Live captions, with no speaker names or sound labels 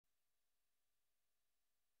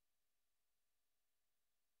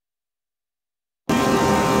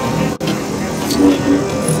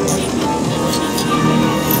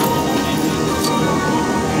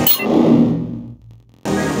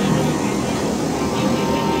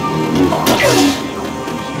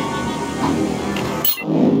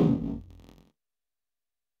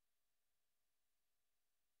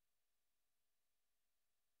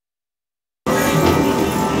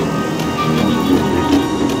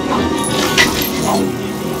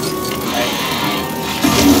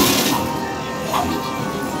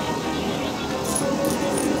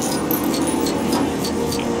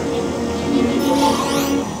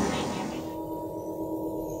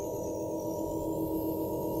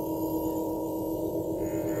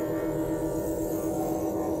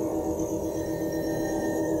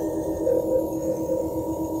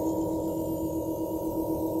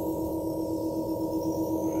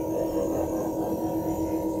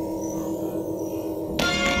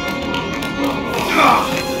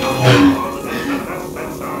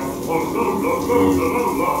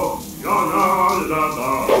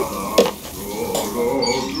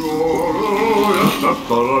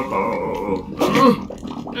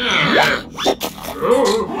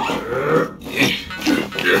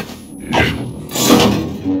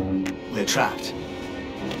We're trapped.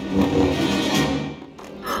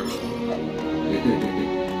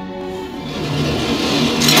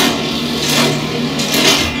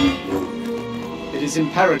 It is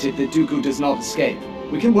imperative that Dooku does not escape.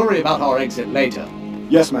 We can worry about our exit later.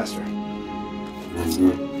 Yes, Master.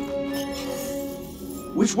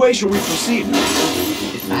 Which way shall we proceed,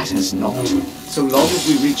 Master? It matters not, so long as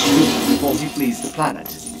we reach Dooku before he flees the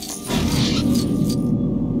planet.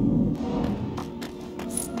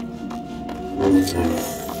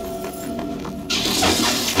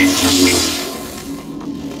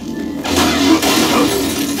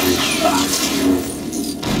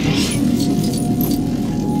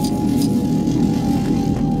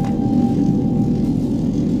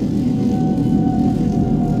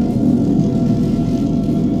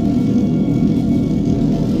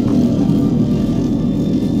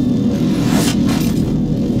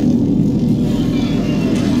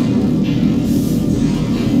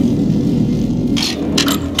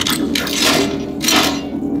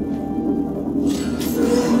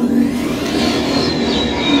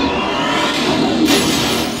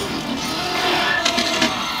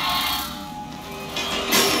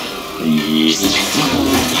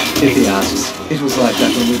 If he asks, it was like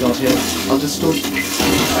that when we got here. Understood?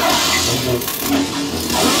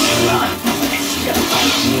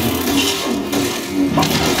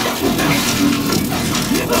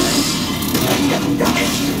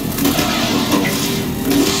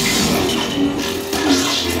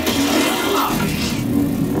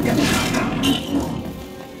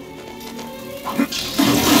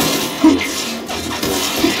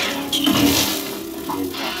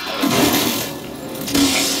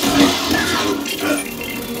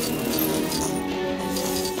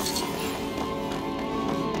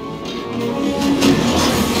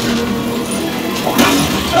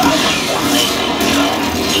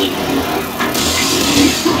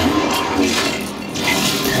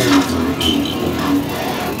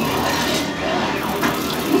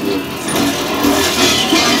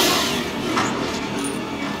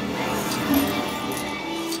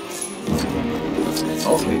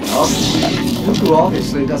 Awfully tough. Dooku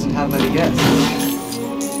obviously doesn't have many guests.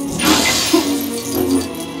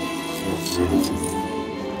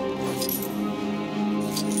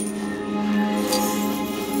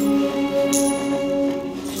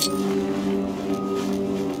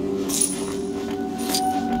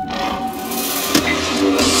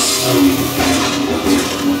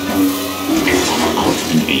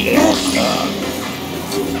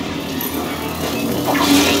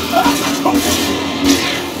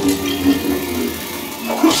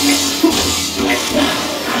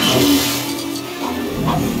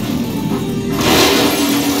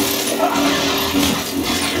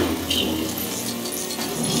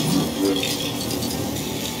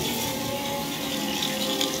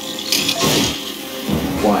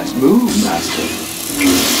 Wise move, Master.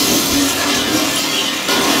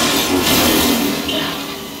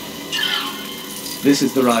 This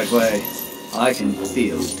is the right way. I can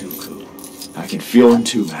feel Dooku. I can feel him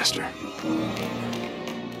too, Master.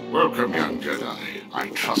 Welcome, young Jedi. I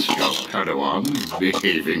trust your Padawan is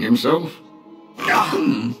behaving himself.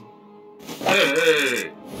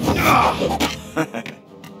 Hey!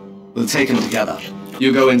 We'll take him together.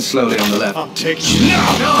 You go in slowly on the left. I'll take you.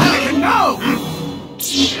 No!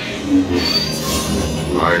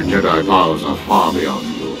 My Jedi powers are far beyond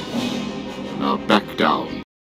you. Now back